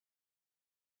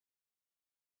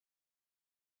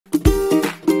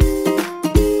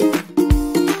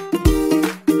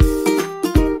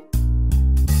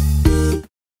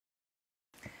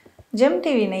GeM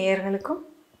TV நேயர்களுக்கும்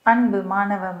அன்பு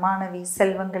மாணவ மாணவி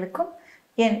செல்வங்களுக்கும்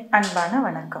என் அன்பான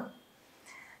வணக்கம்.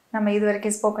 நம்ம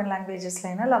இதுவரைக்கும் ஸ்போக்கன் லாங்குவேஜஸில்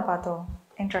என்னெல்லாம் பார்த்தோம்?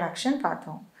 இன்ட்ரடக்ஷன்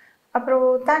பார்த்தோம், அப்புறம்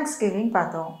தேங்க்ஸ் கிவிங்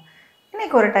பார்த்தோம்.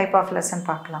 இன்றைக்கி ஒரு டைப் ஆஃப் லெசன்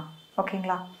பார்க்கலாம்.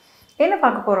 ஓகேங்களா? என்ன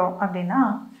பார்க்க போகிறோம் அப்படின்னா,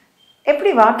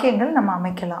 எப்படி வாக்கியங்கள் நம்ம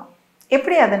அமைக்கலாம்,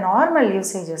 எப்படி அதை நார்மல்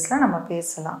யூசேஜஸில் நம்ம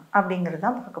பேசலாம் அப்படிங்கிறது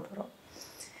தான் பார்க்க போகிறோம்.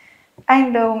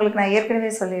 அண்ட் உங்களுக்கு நான்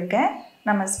ஏற்கனவே சொல்லியிருக்கேன்,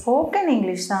 நம்ம ஸ்போக்கன்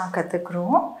இங்கிலீஷ் தான்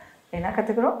கற்றுக்குறோம். என்ன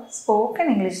கற்றுக்குறோம்? ஸ்போக்கன்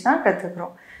இங்கிலீஷ் தான்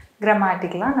கற்றுக்குறோம்.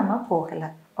 கிராமட்டிக்கெலாம் நம்ம போகலை.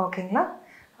 ஓகேங்களா?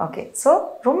 ஓகே. ஸோ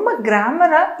ரொம்ப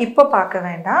கிராமராக இப்போ பார்க்க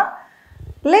வேண்டாம்.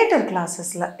 லேட்டர்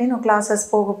கிளாஸஸில் இன்னும் கிளாஸஸ்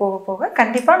போக போக போக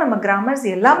கண்டிப்பாக நம்ம கிராமர்ஸ்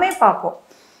எல்லாமே பார்ப்போம்.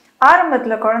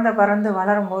 ஆரம்பத்தில் குழந்தை பிறந்து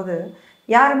வளரும்போது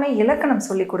யாருமே இலக்கணம்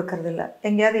சொல்லி கொடுக்கறதில்ல.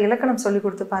 எங்கேயாவது இலக்கணம் சொல்லி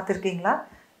கொடுத்து பார்த்துருக்கீங்களா?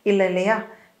 இல்லை இல்லையா?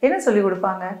 என்ன சொல்லி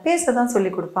கொடுப்பாங்க? பேச தான்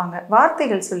சொல்லி கொடுப்பாங்க,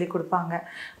 வார்த்தைகள் சொல்லி கொடுப்பாங்க,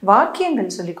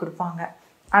 வாக்கியங்கள் சொல்லி கொடுப்பாங்க.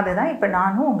 அதுதான் இப்போ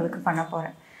நானும் உங்களுக்கு பண்ண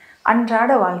போகிறேன்.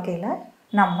 அன்றாட வாழ்க்கையில்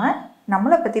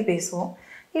நம்மளை பற்றி பேசுவோம்,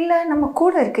 இல்லை நம்ம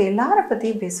கூட இருக்க எல்லாரை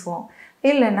பற்றியும் பேசுவோம்.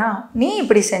 இல்லைன்னா நீ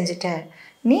இப்படி செஞ்சிட்ட,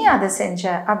 நீ அதை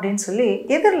செஞ்ச அப்படின்னு சொல்லி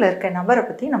எதிரில் இருக்க நபரை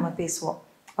பற்றி நம்ம பேசுவோம்.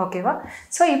 ஓகேவா?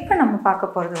 ஸோ இப்போ நம்ம பார்க்க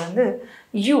போகிறது வந்து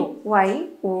யூ,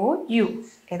 YOU.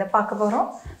 எதை பார்க்க போகிறோம்?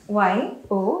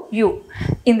 YOU.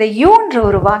 இந்த யூன்ற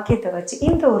ஒரு வாக்கியத்தை வச்சு,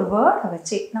 இந்த ஒரு வேர்டை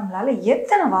வச்சு நம்மளால்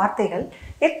எத்தனை வார்த்தைகள்,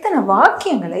 எத்தனை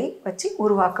வாக்கியங்களை வச்சு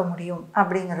உருவாக்க முடியும்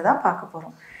அப்படிங்கிறதான் பார்க்க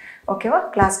போகிறோம். ஓகேவா?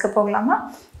 கிளாஸ்க்கு போகலாமா?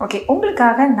 ஓகே.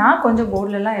 உங்களுக்காக நான் கொஞ்சம்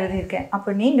போர்டிலலாம் எழுதியிருக்கேன்.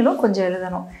 அப்போ நீங்களும் கொஞ்சம்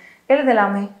எழுதணும்.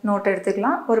 எழுதலாமே. நோட்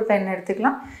எடுத்துக்கலாம், ஒரு பென்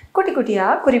எடுத்துக்கலாம், குட்டி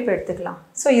குட்டியாக குறிப்பு எடுத்துக்கலாம்.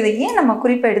 ஸோ இதை ஏன் நம்ம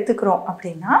குறிப்பை எடுத்துக்கிறோம்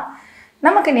அப்படின்னா,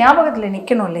 நமக்கு ஞாபகத்தில்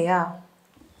நிற்கணும் இல்லையா?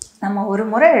 நம்ம ஒரு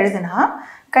முறை எழுதுனா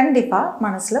கண்டிப்பாக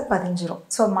மனசில் பதிஞ்சிரும்.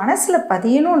 ஸோ மனசில்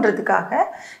பதியணுன்றதுக்காக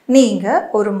நீங்கள்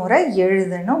ஒரு முறை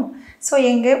எழுதணும். ஸோ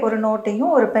எங்கே ஒரு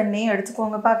நோட்டையும் ஒரு பெண்ணையும்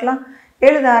எடுத்துக்கோங்க, பார்க்கலாம்.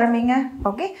 எழுத ஆரம்பிங்க.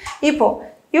 ஓகே. இப்போது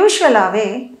யூஸ்வலாகவே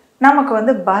நமக்கு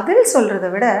வந்து பதில் சொல்கிறத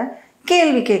விட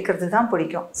கேள்வி கேட்குறது தான்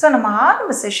பிடிக்கும். ஸோ நம்ம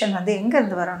ஆரம்ப செஷன் வந்து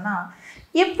எங்கேருந்து வரோம்னா,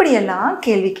 எப்படியெல்லாம்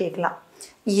கேள்வி கேட்கலாம்,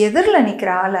 எதிரில்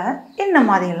நிற்கிற ஆளை என்ன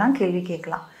மாதிரியெல்லாம் கேள்வி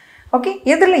கேட்கலாம். ஓகே.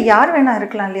 எதிரில் யார் வேணால்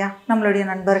இருக்கலாம் இல்லையா? நம்மளுடைய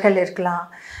நண்பர்கள் இருக்கலாம்,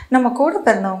 நம்ம கூட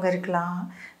பிறந்தவங்க இருக்கலாம்,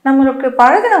 நம்மளுக்கு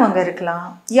பழகினவங்க இருக்கலாம்,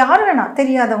 யார் வேணால்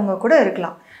தெரியாதவங்க கூட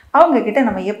இருக்கலாம். அவங்கக்கிட்ட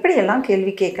நம்ம எப்படியெல்லாம்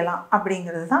கேள்வி கேட்கலாம்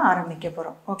அப்படிங்கிறது தான் ஆரம்பிக்க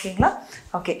போகிறோம். ஓகேங்களா?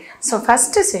 Okay. So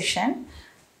first session,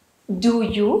 do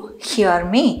you hear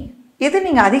me? இது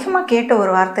நீங்கள் அதிகமாக கேட்ட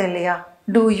ஒரு வார்த்தை இல்லையா?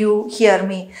 do you hear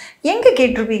me? எங்கே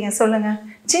கேட்டிருப்பீங்க சொல்லுங்கள்?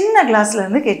 சின்ன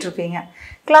கிளாஸ்லேருந்து கேட்டிருப்பீங்க.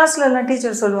 கிளாஸ்லலாம்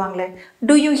டீச்சர் சொல்லுவாங்களே,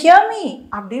 do you hear me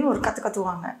அப்படின்னு ஒரு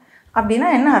கற்றுவாங்க. அப்படின்னா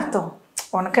என்ன அர்த்தம்?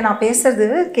 உனக்கு நான் பேசுறது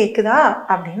கேட்குதா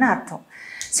அப்படின்னு அர்த்தம்.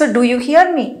 So do you hear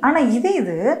me. ஆனால்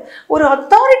இது ஒரு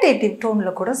அத்தாரிட்டேட்டிவ்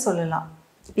டோனில் கூட சொல்லலாம்.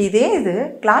 இதே இது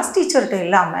கிளாஸ் டீச்சர்கிட்ட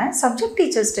இல்லாமல், சப்ஜெக்ட்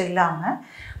டீச்சர்ஸ்கிட்ட இல்லாமல்,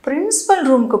 பிரின்ஸிபல்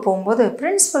ரூமுக்கு போகும்போது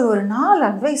பிரின்ஸிபல் ஒரு 4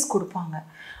 அட்வைஸ் கொடுப்பாங்க.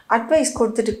 அட்வைஸ்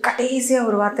கொடுத்துட்டு கடைசியாக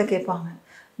ஒரு வார்த்தை கேட்பாங்க,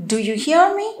 do you hear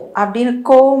me அப்படின்னு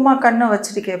கோவமாக கண்ணை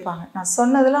வச்சுட்டு கேட்பாங்க. நான்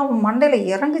சொன்னதெல்லாம் அவன் மண்டையில்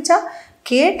இறங்குச்சா,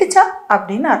 கேட்டுச்சா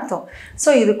அப்படின்னு அர்த்தம். ஸோ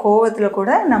இது கோவத்தில்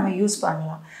கூட நம்ம யூஸ்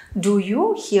பண்ணலாம். do you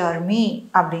hear me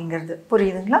அப்படிங்கிறது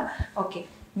புரியுதுங்களா? Okay.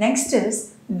 Next is,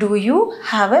 do you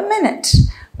have a minute?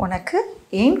 உனக்கு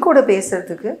என் கூட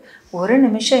பேசுகிறதுக்கு ஒரு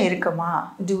நிமிஷம் இருக்குமா?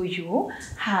 do you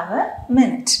have a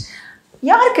minute?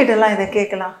 யார்கிட்டலாம் இதை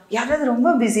கேட்கலாம்? யாராவது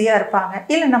ரொம்ப பிஸியாக இருப்பாங்க,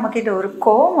 இல்லை நம்மக்கிட்ட ஒரு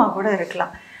கோவமாக கூட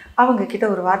இருக்கலாம். அவங்கக்கிட்ட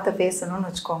ஒரு வார்த்தை பேசணும்னு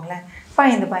வச்சுக்கோங்களேன்.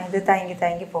 பயந்து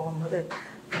தயங்கி போகும்போது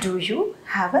do you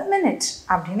have a minute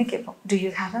அப்படின்னு கேட்போம். do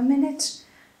you have a minute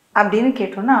அப்படின்னு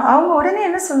கேட்டோன்னா அவங்க உடனே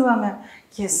என்ன சொல்லுவாங்க?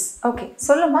 எஸ், ஓகே,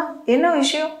 சொல்லுமா, என்ன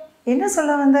விஷயம், என்ன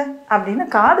சொல்ல வந்த அப்படின்னு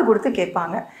காது கொடுத்து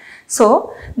கேட்பாங்க. So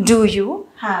do you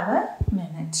have a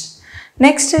minute.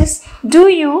 Next is, do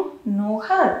you know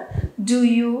her? do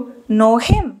you know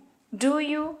him? do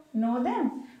you know them?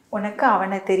 உனக்கு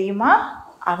அவனை தெரியுமா,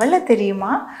 அவளை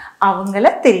தெரியுமா, அவங்கள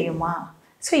தெரியுமா?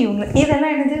 ஸோ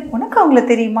இதெல்லாம் என்னது? உனக்கு அவங்கள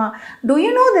தெரியுமா? do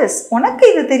you know this? உனக்கு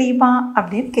இது தெரியுமா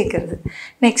அப்படின்னு கேட்குறது.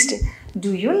 Next,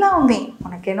 do you love me?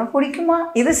 உனக்கு என்ன பிடிக்குமா?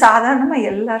 இது சாதாரணமாக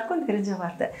எல்லாருக்கும் தெரிஞ்ச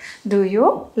வார்த்தை, do you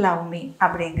love me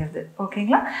அப்படிங்கிறது.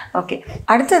 ஓகேங்களா? ஓகே.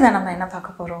 அடுத்ததை நம்ம என்ன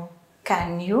பார்க்க போகிறோம்?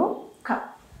 can you come?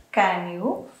 can you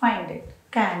find it?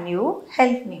 can you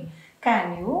help me? can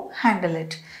you handle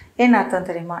it? என்ன அர்த்தம்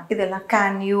தெரியுமா? இதெல்லாம்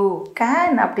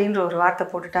can அப்படின்ற ஒரு வார்த்தை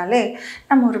போட்டுட்டாலே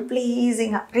நம்ம ஒரு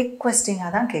ப்ளீஸிங்காக,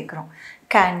 ரிக்வெஸ்டிங்காக தான் கேட்குறோம்.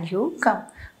 can you come?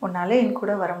 உன்னால் என்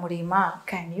கூட வர முடியுமா?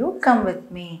 can you come with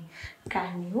me?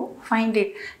 can you find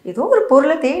it? ஏதோ ஒரு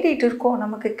பொருளை தேடிட்டு இருக்கோம்,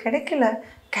 நமக்கு கிடைக்கல,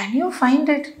 can you find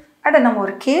it? அட நம்ம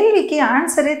ஒரு கேள்விக்கு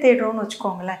ஆன்சரே தேடுறோம்னு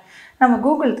வச்சுக்கோங்களேன். நம்ம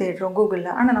கூகுள் தேடுறோம்,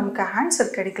 கூகுளில், ஆனால் நமக்கு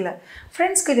ஆன்சர் கிடைக்கல.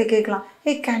 ஃப்ரெண்ட்ஸ் கிட்ட கேட்கலாம்,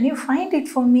 hey, can you find it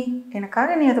for me?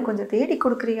 எனக்காக நீ அதை கொஞ்சம் தேடி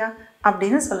கொடுக்குறியா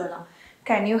அப்படின்னு சொல்லலாம்.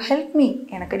 கேன் யூ ஹெல்ப் மீ,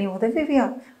 எனக்கு நீ உதவிவியா,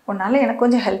 உன்னால் எனக்கு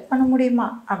கொஞ்சம் ஹெல்ப் பண்ண முடியுமா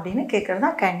அப்படின்னு கேட்குறது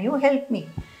தான் can you help me.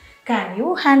 Can you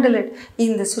handle it,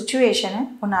 இந்த சுச்சுவேஷனை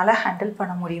உன்னால் ஹேண்டில்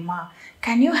பண்ண முடியுமா,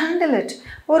 கேன் யூ ஹேண்டில் இட்.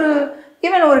 ஒரு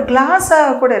ஈவன் ஒரு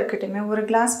கிளாஸாக கூட இருக்கட்டுமே, ஒரு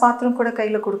கிளாஸ் பாத்திரம் கூட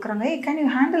கையில் கொடுக்குறாங்க, ஏ can you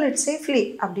handle it safely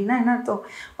அப்படின்னா என்ன அர்த்தம்,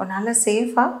 உன்னால்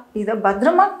சேஃபாக இதை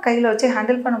பத்திரமா கையில் வச்சு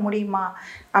ஹேண்டில் பண்ண முடியுமா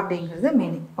அப்படிங்கிறது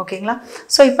மீனிங். ஓகேங்களா?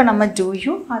 ஸோ இப்போ நம்ம டூ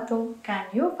யூ பார்த்தோம்,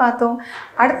 கேன் யூ பார்த்தோம்.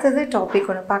 அடுத்தது டாபிக்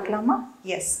ஒன்று பார்க்கலாமா?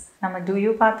 எஸ், நம்ம டூ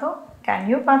யூ பார்த்தோம், கேன்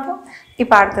யூ பார்த்தோம்.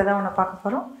 இப்போ அடுத்ததாக ஒன்று பார்க்க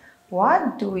போகிறோம். What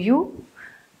two you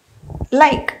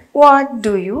like, what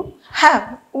do you have,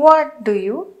 what do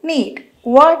you need,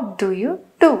 what do you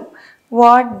do,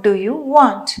 what do you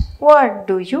want, what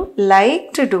do you like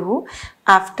to do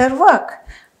after work,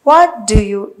 what do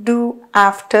you do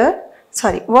after,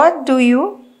 what do you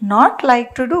not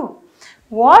like to do,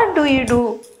 what do you do,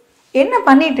 என்ன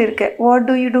பண்ணிகிட்டு இருக்க, what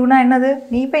to you டூனா என்னது,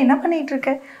 நீ இப்போ என்ன பண்ணிகிட்டு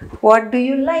இருக்க, வாட் டு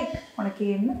யூ லைக், உனக்கு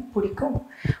என்ன பிடிக்கும்,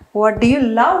 வாட் டு யூ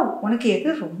லவ், உனக்கு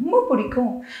எது ரொம்ப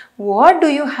பிடிக்கும், வாட் டு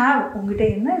யூ ஹாவ், உங்ககிட்ட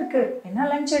என்ன இருக்குது, என்ன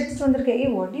லஞ்ச் எடுத்துகிட்டு வந்திருக்க, ஏ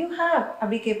வாட் டு யூ ஹாவ்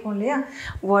அப்படி கேட்போம் இல்லையா.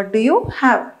 What to you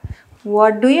have,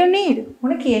 what to you need,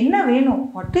 உனக்கு என்ன வேணும்,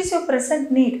 what is your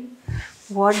present NEET,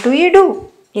 what to you two,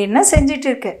 என்ன செஞ்சிட்டு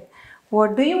இருக்க,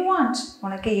 வாட் டு யூ வாண்ட்,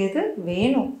 உனக்கு எது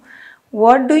வேணும்,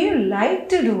 what to you like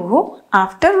to two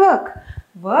after work,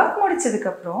 work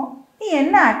முடித்ததுக்கப்புறம் நீ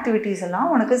என்ன ஆக்டிவிட்டீஸ்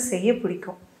எல்லாம் உனக்கு செய்ய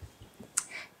பிடிக்கும்,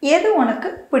 எது உனக்கு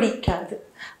பிடிக்காது,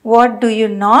 what to you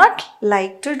not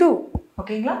like to two.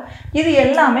 ஓகேங்களா? இது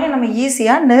எல்லாமே நம்ம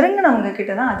ஈஸியாக நெருங்கினவங்க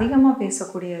கிட்ட தான் அதிகமாக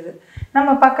பேசக்கூடியது.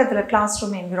 நம்ம பக்கத்தில் கிளாஸ்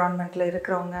ரூம் என்விரான்மெண்ட்டில்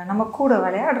இருக்கிறவங்க, நம்ம கூட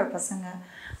விளையாடுற பசங்க,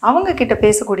 அவங்கக்கிட்ட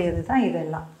பேசக்கூடியது தான்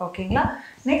இதெல்லாம். ஓகேங்களா?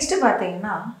 நெக்ஸ்ட்டு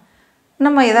பார்த்தீங்கன்னா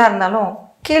நம்ம எதாக இருந்தாலும்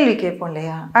கேள்வி கேட்போம்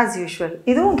இல்லையா, ஆஸ் யூஷுவல்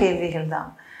இதுவும் கேள்விகள் தான்.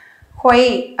 ஒய்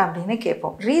அப்படின்னு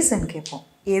கேட்போம், ரீசன் கேட்போம்,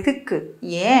 எதுக்கு,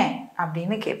 ஏன்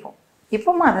அப்படின்னு கேட்போம்.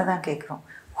 இப்போவும் அதை தான் கேட்குறோம்,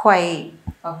 Y.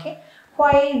 Okay,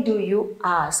 Y to you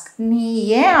ask, நீ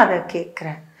ஏன் அதை கேட்குற.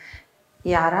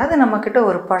 யாராவது நம்மக்கிட்ட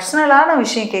ஒரு பர்சனலான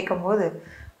விஷயம் கேட்கும்போது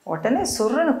உடனே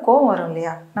சொல்கிறன்னு கோவம் வரும்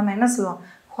இல்லையா, நம்ம என்ன சொல்லுவோம்,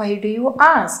 ஒய் டு யூ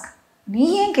ஆஸ்க், நீ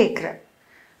ஏன் கேட்குற.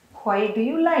 ஒய் டு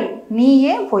யூ லை, நீ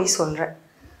ஏன் பொய் சொல்கிற,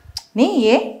 நீ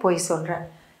ஏன் பொய் சொல்கிற.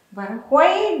 வர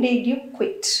ஒய் டிட் யூ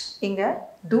குவிட், இங்கே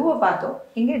டூவை பார்த்தோம்,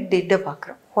 இங்கே டிட்டை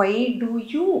பார்க்குறோம். ஒய் டூ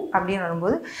யூ அப்படின்னு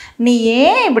வரும்போது நீ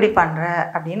ஏன் இப்படி பண்ணுற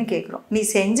அப்படின்னு கேட்குறோம். நீ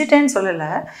செஞ்சுட்டேன்னு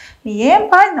சொல்லலை, நீ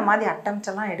ஏன்பா இந்த மாதிரி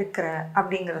அட்டம்ப்டெல்லாம் எடுக்கிற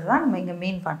அப்படிங்கிறது தான் நம்ம இங்கே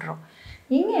மீன் பண்ணுறோம்.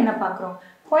 இங்கே என்ன பார்க்குறோம்,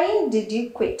 ஒய் டிட் யூ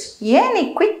குவிட், ஏன் நீ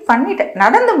குவிட் பண்ணிட்ட,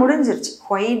 நடந்து முடிஞ்சிருச்சு.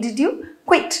 ஒய் டிட் யூ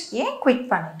குவிட், ஏன் குவிட்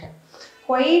பண்ணிட்ட.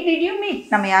 ஒய் டிட் யூ மீட்,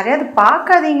 நம்ம யாரையாவது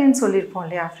பார்க்காதீங்கன்னு சொல்லியிருப்போம்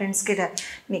இல்லையா ஃப்ரெண்ட்ஸ் கிட்ட,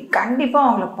 நீ கண்டிப்பாக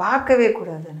அவங்கள பார்க்கவே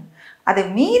கூடாதுன்னு. அதை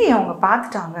மீறி அவங்க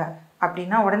பார்த்துட்டாங்க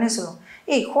அப்படின்னா உடனே சொல்லுவோம்,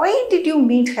 ஏய் why did you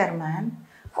meet her man,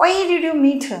 why did you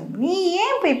meet her, நீ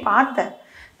ஏன் போய் பார்த்த,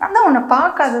 நான் தான் உன்னை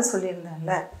பார்க்காத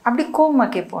சொல்லியிருந்தேன்ல, அப்படி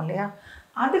கோவமாக கேட்போம் இல்லையா,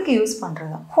 அதுக்கு யூஸ்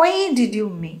பண்ணுறது தான் why did you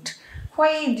meet.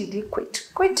 Why did you quit,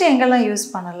 quit எங்கெல்லாம் யூஸ்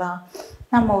பண்ணலாம்,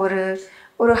 நம்ம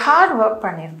ஒரு ஹார்ட் ஒர்க்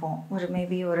பண்ணியிருப்போம், ஒரு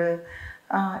மேபி ஒரு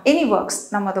எனி ஒர்க்ஸ்,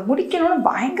 நம்ம அதை முடிக்கணும்னு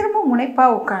பயங்கரமாக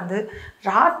முனைப்பாக உட்காந்து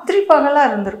ராத்திரி பகலாக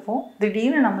இருந்திருப்போம்,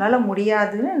 திடீர்னு நம்மளால்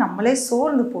முடியாதுன்னு நம்மளே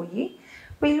சோர்ந்து போய்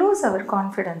we lose our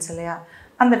confidence இல்லையா,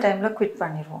 அந்த டைமில் குவிட்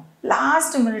பண்ணிடுவோம்,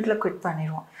 லாஸ்ட் மினிட்ல குவிட்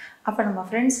பண்ணிடுவோம். அப்போ நம்ம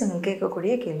ஃப்ரெண்ட்ஸுங்க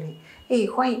கேட்கக்கூடிய கேள்வி, ஏய்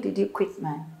why did you quit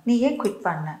man, நீ ஏன் குவிட்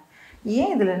பண்ண,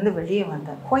 ஏன் இதுலேருந்து வெளியே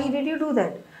வந்த, why did you do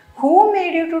that, who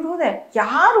made you to do that,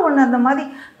 யார் ஒன்று அந்த மாதிரி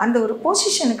அந்த ஒரு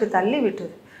பொசிஷனுக்கு தள்ளி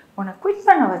விட்டது, உன்னை குவிட்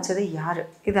பண்ண வச்சது யார்,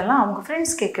 இதெல்லாம் அவங்க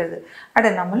ஃப்ரெண்ட்ஸ் கேட்குறது. அட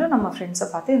நம்மளும் நம்ம ஃப்ரெண்ட்ஸை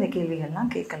பார்த்து இந்த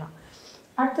கேள்விகள்லாம் கேட்கலாம்.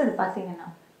 அடுத்தது பார்த்தீங்கன்னா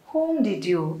ஹூம் டிட்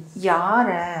யூ,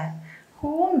 யாரை,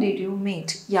 ஹூம் டிட் யூ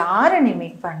மீட், யாரை நீ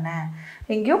மீட் பண்ண,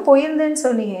 எங்கேயோ போயிருந்தேன்னு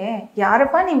சொன்னியே,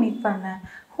 யாரைப்பா நீ மீட் பண்ண,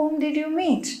 ஹூம் டிட் யூ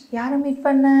மீட், யாரை மீட்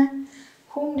பண்ண.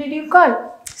 ஹூம் டிட் யூ கால்,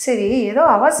 சரி ஏதோ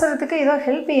அவசரத்துக்கு ஏதோ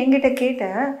ஹெல்ப் என்கிட்ட கேட்ட,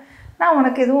 நான்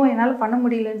உனக்கு எதுவும் என்னால் பண்ண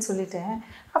முடியலன்னு சொல்லிட்டேன்,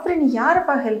 அப்புறம் நீ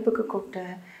யாரைப்பா ஹெல்ப்புக்கு கூப்பிட்ட,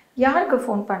 யாருக்கு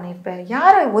ஃபோன் பண்ணியிருப்ப,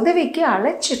 யாரை உதவிக்கு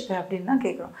அழைச்சிருப்ப அப்படின்னு தான்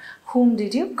கேட்குறோம். ஹூம்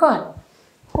did you call,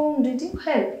 whom did you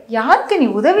help, யாருக்கு நீ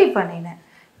உதவி பண்ணின,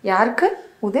 யாருக்கு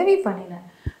உதவி பண்ணின.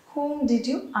 ஹூம் டிட்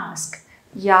யூ ஆஸ்க்,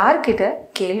 யார்கிட்ட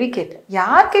கேள்வி கேட்ட,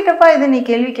 யார்கிட்டப்பா இதை நீ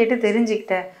கேள்வி கேட்டு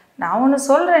தெரிஞ்சுக்கிட்ட, நான் ஒன்று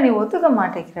சொல்கிறேன் நீ ஒத்துக்க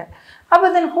மாட்டேங்கிற, அப்போ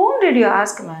தென் ஹூம் did you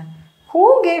ask man, who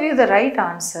cave you the right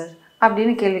answer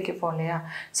அப்படின்னு கேள்வி கேட்போம் இல்லையா.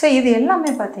 ஸோ இது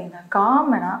எல்லாமே பார்த்திங்கன்னா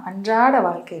காமனாக அன்றாட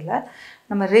வாழ்க்கையில்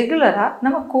நம்ம ரெகுலராக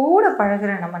நம்ம கூட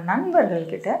பழகிற நம்ம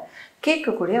நண்பர்கள்கிட்ட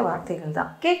கேட்கக்கூடிய வார்த்தைகள்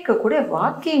தான், கேட்கக்கூடிய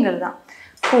வாக்கியங்கள் தான்.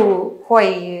 Who,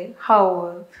 Y, how,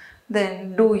 then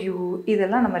two you,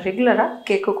 இதெல்லாம் நம்ம ரெகுலராக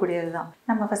கேட்கக்கூடியது தான்.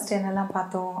 நம்ம ஃபஸ்ட்டு என்னெல்லாம்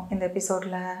பார்த்தோம் இந்த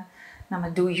எபிசோடில், நம்ம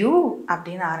do you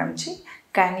அப்படின்னு ஆரம்பித்து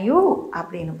can you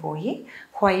அப்படின்னு போய்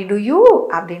why do you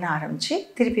அப்படின்னு ஆரம்பித்து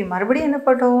திருப்பி மறுபடியும் என்ன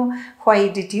பண்ணோம், why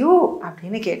did you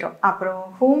அப்படின்னு கேட்டோம், அப்புறம்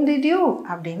whom did you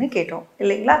அப்படின்னு கேட்டோம்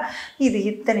இல்லைங்களா. இது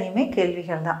இத்தனையுமே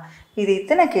கேள்விகள் தான். இது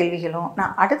இத்தனை கேள்விகளும்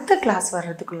நான் அடுத்த கிளாஸ்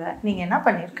வர்றதுக்குள்ளே நீங்கள் என்ன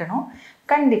பண்ணியிருக்கணும்,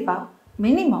 கண்டிப்பாக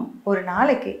மினிமம் ஒரு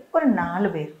நாளைக்கு ஒரு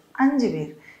 4 பேர் 5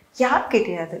 பேர்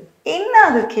யார்கிட்டையாவது என்ன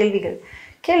அது கேள்வி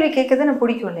கேட்குறதுன்னு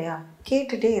பிடிக்கும் இல்லையா,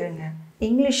 கேட்டுகிட்டே இருங்க.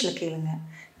 இங்கிலீஷில் கேளுங்க,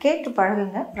 கேட்டு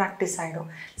பழகுங்க, ப்ராக்டிஸ்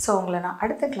ஆகிடும். ஸோ உங்களை நான்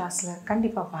அடுத்த கிளாஸில்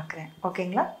கண்டிப்பாக பார்க்குறேன்.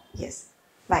 ஓகேங்களா? S,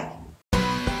 by.